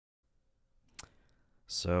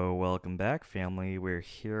So, welcome back, family. We're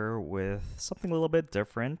here with something a little bit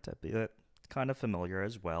different, a bit kind of familiar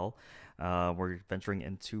as well. We're venturing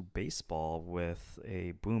into baseball with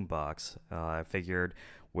a boombox. I figured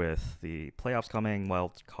with the playoffs coming,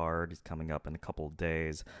 wild card is coming up in a couple of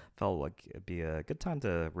days, felt like it'd be a good time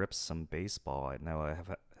to rip some baseball. I know I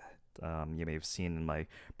have, you may have seen in my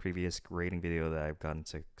previous grading video that I've gotten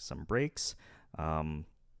to some breaks. Um,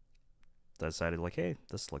 Decided like, hey,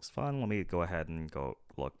 this looks fun. Let me go ahead and go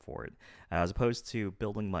look for it. As opposed to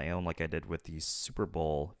building my own like I did with the Super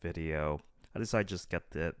Bowl video, I decided just get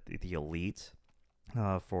the Elite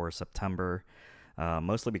for September.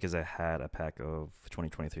 Mostly because I had a pack of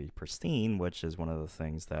 2023 Pristine, which is one of the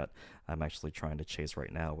things that I'm actually trying to chase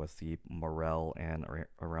right now with the Morel and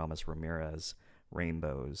Aramis Ramirez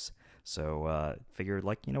rainbows. So figured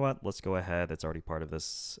like, you know what, let's go ahead. It's already part of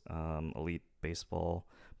this Elite Baseball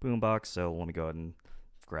Boombox, so let me go ahead and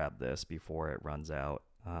grab this before it runs out,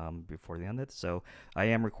 before the end of it. So I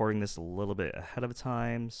am recording this a little bit ahead of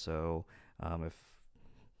time, so if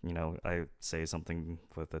I say something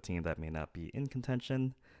with a team that may not be in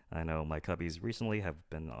contention. I know my Cubbies recently have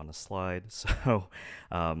been on a slide, so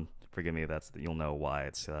forgive me. You'll know why.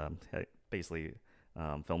 It's basically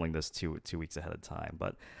filming this two weeks ahead of time.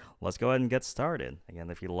 But let's go ahead and get started. Again,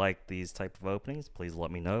 if you like these type of openings, please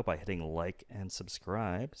let me know by hitting like and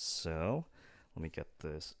subscribe. So let me get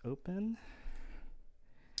this open.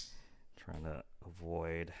 Trying to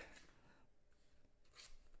avoid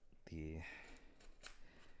the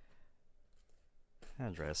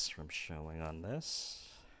address from showing on this.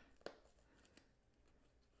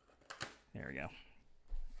 There we go.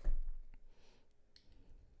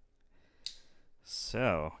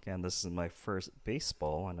 So, again, this is my first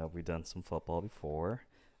baseball. I know we've done some football before.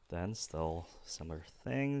 Then, still similar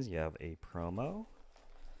things. You have a promo.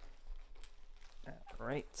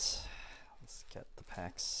 Alright. Let's get the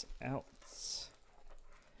packs out. So,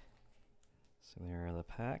 there are the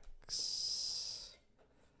packs.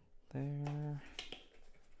 There.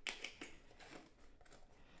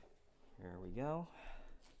 Here we go.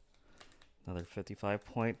 Another 55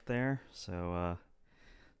 point there. So,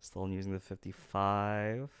 still using the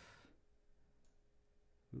 55.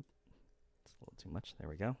 Oop, it's a little too much. There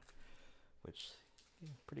we go. Which,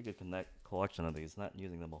 pretty good collection of these. Not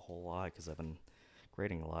using them a whole lot because I've been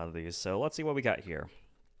grading a lot of these. So let's see what we got here.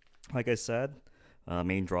 Like I said,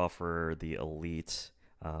 main draw for the Elite,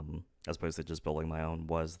 as opposed to just building my own,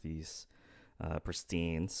 was these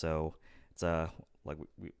Pristine. So it's like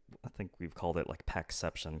I think we've called it like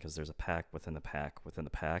packception because there's a pack within the pack within the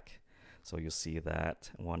pack. So you'll see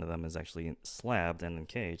that one of them is actually slabbed and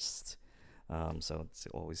encased. So it's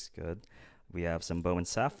always good. We have some Bowman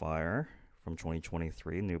Sapphire from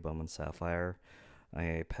 2023, new Bowman Sapphire.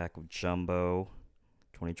 A pack of Jumbo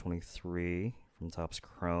 2023 from Topps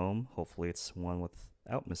Chrome. Hopefully it's one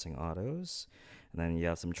without missing autos. And then you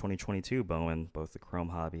have some 2022 Bowman, both the Chrome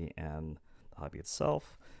hobby and the hobby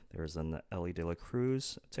itself. There's an Ellie De La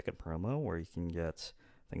Cruz ticket promo where you can get,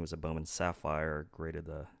 I think it was a Bowman Sapphire graded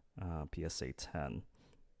the PSA 10.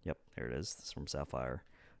 Yep, there it is. This is from Sapphire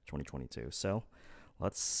 2022. So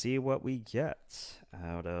let's see what we get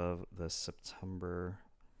out of the September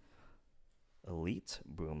Elite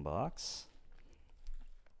Boombox.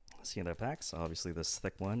 See the packs. Obviously, this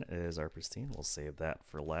thick one is our Pristine. We'll save that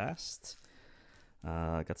for last.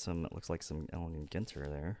 Got some, it looks like some Ellen Ginter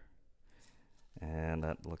there. And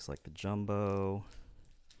that looks like the Jumbo.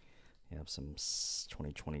 You have some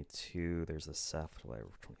 2022. There's the Sapphire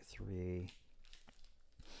 23.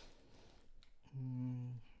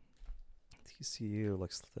 TCU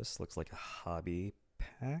this looks like a hobby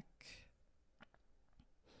pack,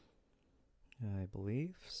 I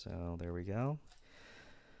believe. So there we go.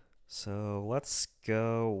 So let's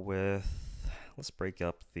break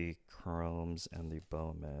up the Chromes and the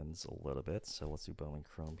Bowmans a little bit. So let's do Bowman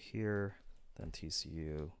Chrome here, then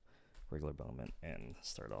TCU, regular Bowman, and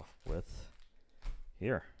start off with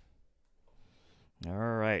here. All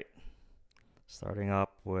right. Starting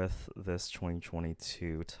up with this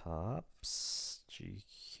 2022 Topps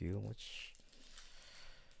GQ, which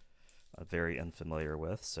I'm very unfamiliar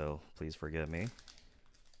with, so please forgive me.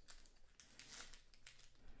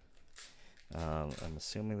 I'm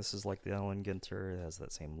assuming this is like the Ellen Ginter. It has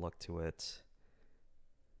that same look to it.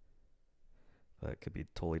 But it could be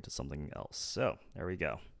totally just something else. So, there we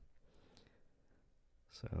go.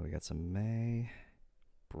 So, we got some May.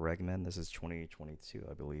 Bregman. This is 2022,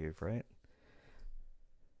 I believe, right?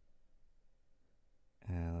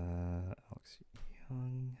 Alex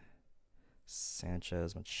Young.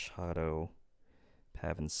 Sanchez, Machado.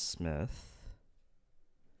 Pavin Smith.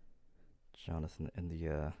 Jonathan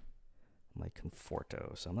India. my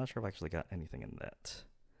Conforto. So I'm not sure if I actually got anything in that.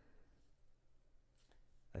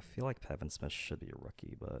 I feel like Pavin Smith should be a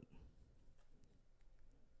rookie, but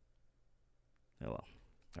oh well.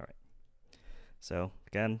 All right. So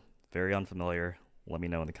again, very unfamiliar. Let me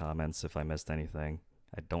know in the comments if I missed anything.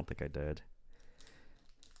 I don't think I did.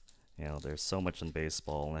 You know, there's so much in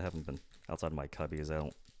baseball, and I haven't been outside of my cubbies. I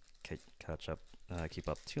don't keep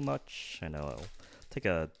up too much. I know I'll take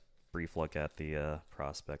a brief look at the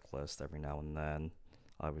prospect list every now and then.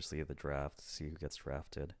 Obviously, the draft, see who gets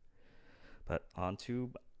drafted. But on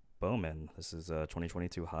to Bowman. This is a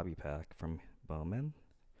 2022 hobby pack from Bowman.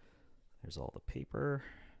 There's all the paper.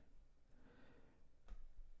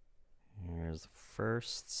 Here's the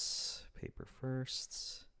firsts, paper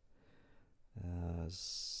firsts.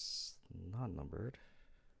 Not numbered.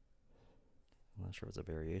 I'm not sure if it's a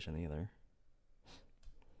variation either.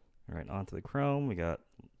 All right, on to the chrome. We got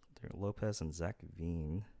Lopez and Zach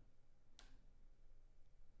Veen.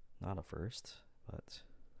 Not a first, but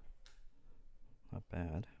not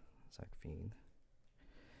bad. Zach Veen.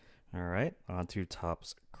 All right, on to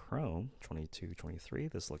Topps Chrome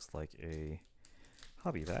 22-23. This looks like a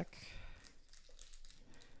hobby pack,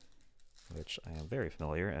 which I am very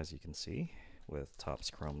familiar, as you can see, with Topps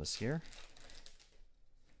Chrome this year.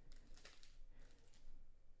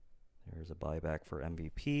 There's a buyback for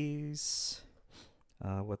MVPs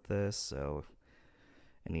with this, so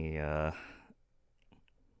any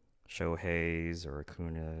Shoheis or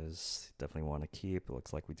Acunas definitely want to keep. It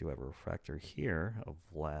looks like we do have a refractor here of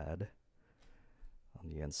Vlad on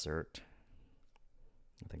the insert.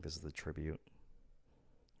 I think this is the tribute,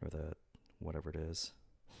 or the whatever it is.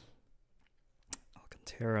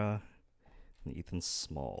 Alcantara and Ethan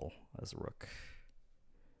Small as a rook.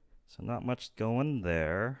 So not much going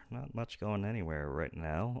there. Not much going anywhere right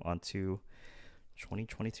now. On to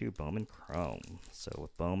 2022 Bowman Chrome. So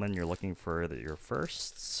with Bowman, you're looking for your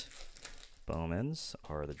firsts. Bowmans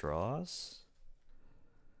are the draws.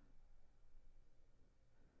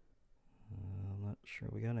 I'm not sure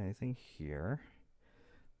we got anything here.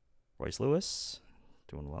 Royce Lewis,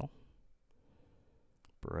 doing well.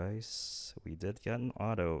 Bryce, we did get an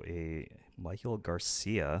auto, a Michael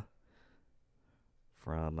Garcia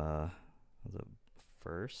from the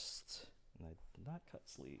first, and I did not cut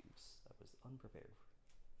sleeves. I was unprepared.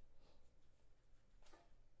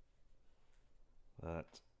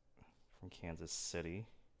 But from Kansas City,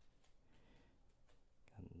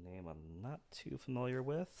 got a name I'm not too familiar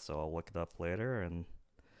with, so I'll look it up later, and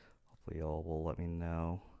hopefully y'all will let me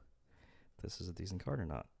know if this is a decent card or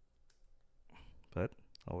not. But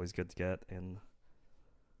always good to get in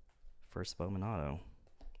first Bowman auto,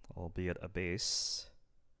 albeit a base.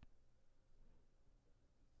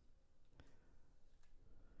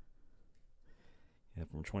 Yeah,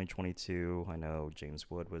 from 2022, I know James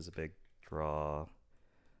Wood was a big draw.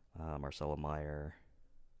 Marcelo Meyer.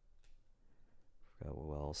 Forgot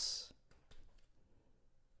who else.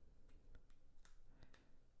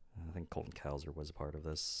 I think Colton Cowser was a part of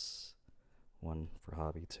this one for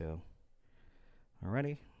hobby too.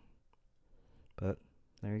 Alrighty. But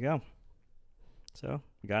there you go. So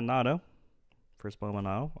we got an auto. First Bowman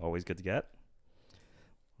auto. Always good to get.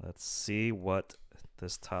 Let's see what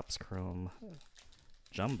this Topps Chrome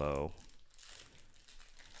Jumbo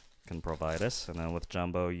can provide us. And then with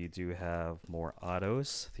Jumbo, you do have more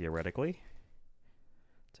autos, theoretically,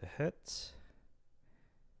 to hit.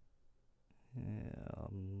 Yeah,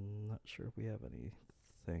 I'm not sure if we have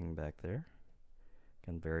anything back there.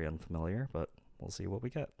 Again, very unfamiliar, but we'll see what we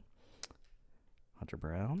get. Hunter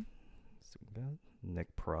Brown,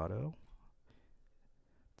 Nick Prado,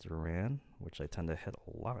 Duran, which I tend to hit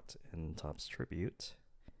a lot in Topps Tribute.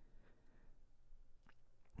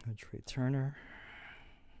 Trey Turner,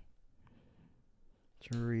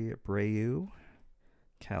 Jerry Abreu,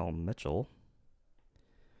 Cal Mitchell,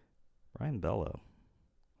 Brian Bello,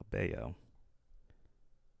 Abeyo.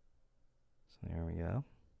 So there we go.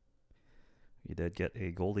 You did get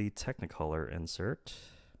a Goldie Technicolor insert.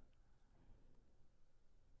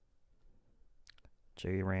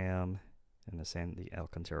 J-Ram and the Sandy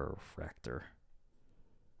Alcantara Refractor.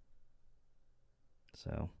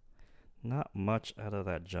 So not much out of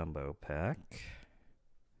that jumbo pack.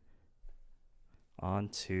 On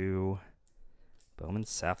to Bowman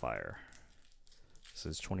Sapphire. This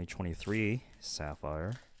is 2023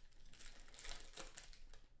 Sapphire.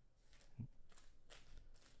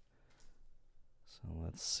 So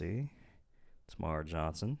let's see. Tamar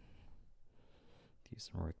Johnson.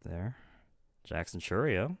 Decent work there. Jackson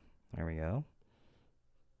Churio. There we go.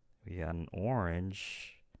 We got an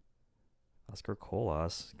orange. Oscar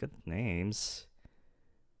Colas. Good names.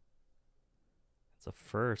 It's a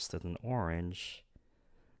first and an orange.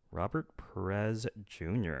 Robert Perez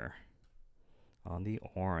Jr. on the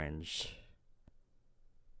orange.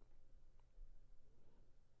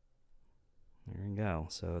 There you go.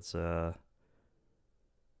 So it's where's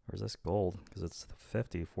this gold? Because it's the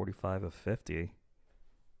 50, 45 of 50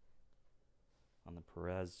 on the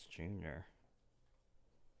Perez Jr.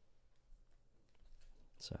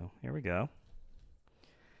 So here we go.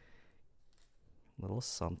 Little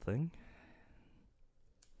something.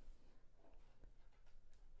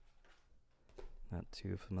 Not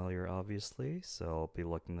too familiar, obviously, so I'll be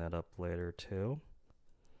looking that up later too.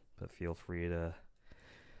 But feel free to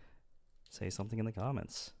say something in the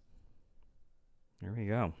comments. Here we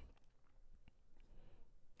go.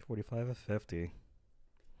 45 of 50.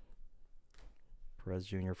 Perez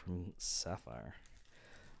Jr. from Sapphire.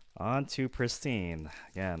 On to Pristine.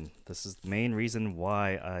 Again, this is the main reason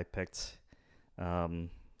why I picked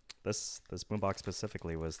this boombox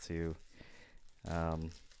specifically, was to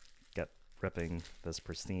get ripping this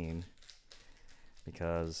Pristine,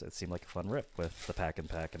 because it seemed like a fun rip with the pack and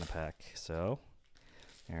a pack. So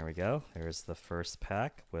there we go. There's the first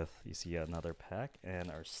pack with, you see another pack and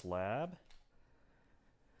our slab.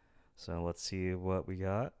 So let's see what we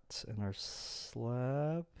got in our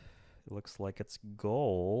slab. It looks like it's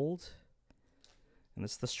gold. And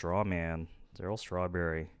it's the Straw Man, Darryl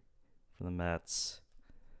Strawberry for the Mets.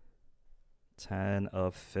 10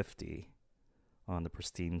 of 50 on the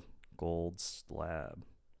Pristine gold slab.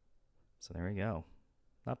 So there we go.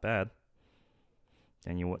 Not bad.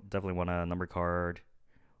 And you definitely want a number card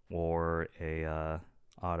or a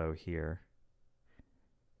auto here.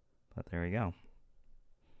 But there you go.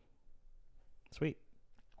 Sweet.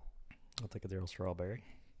 I'll take a Darryl Strawberry.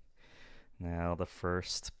 Now the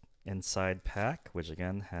first inside pack, which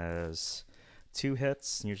again has 2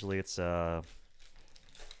 hits. Usually it's a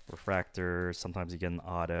refractor. Sometimes you get an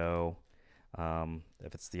auto.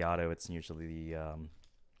 If it's the auto, it's usually the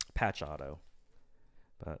patch auto.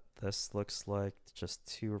 But this looks like just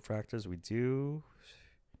 2 refractors. We do...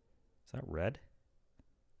 Is that red?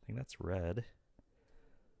 I think that's red.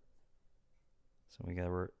 So we got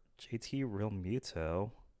JT Real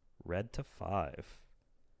Muto, red to 5.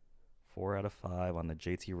 4 out of 5 on the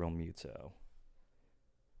JT Real Muto.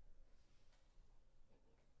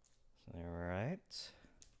 So all right.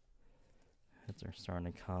 Heads are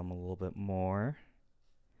starting to come a little bit more.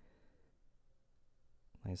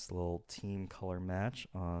 Nice little team color match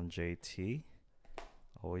on JT.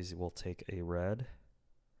 Always will take a red.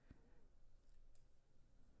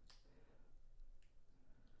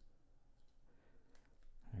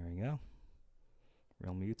 There we go.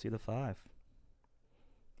 Real Mewtwo to 5.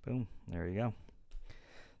 Boom. There you go.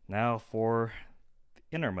 Now for the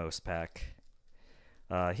innermost pack.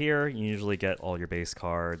 Here, you usually get all your base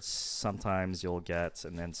cards. Sometimes you'll get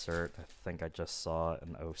an insert. I think I just saw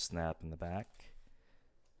an O Snap in the back.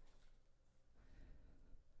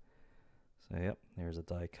 So, yep, there's a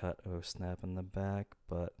die cut O Snap in the back.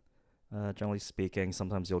 But generally speaking,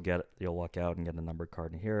 sometimes you'll luck out and get a numbered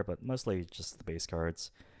card in here, but mostly just the base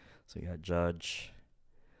cards. So you got Judge,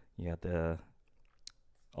 you got the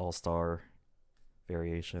all-star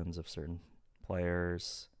variations of certain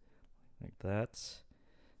players, like that.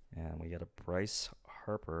 And we got a Bryce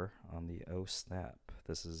Harper on the O Snap.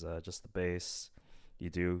 This is just the base. You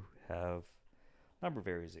do have a number of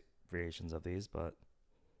variations of these, but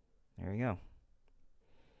there you go.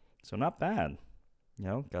 So not bad. You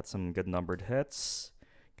know, got some good numbered hits.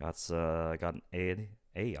 Got an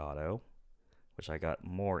A auto, which I got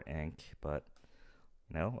more ink, but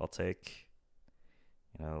you know, I'll take,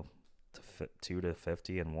 you know, 2 to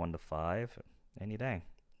 50 and 1 to 5 any day.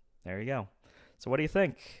 There you go. So what do you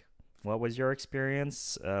think? What was your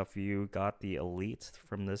experience if you got the Elite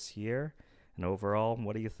from this year? And overall,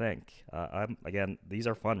 what do you think? Again, these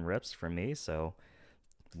are fun rips for me, so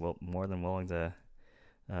more than willing to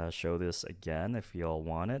show this again if you all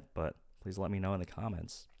want it, but please let me know in the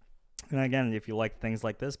comments. And again, if you like things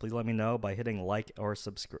like this, please let me know by hitting like or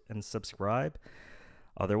subscribe.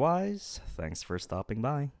 Otherwise, thanks for stopping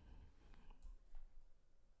by.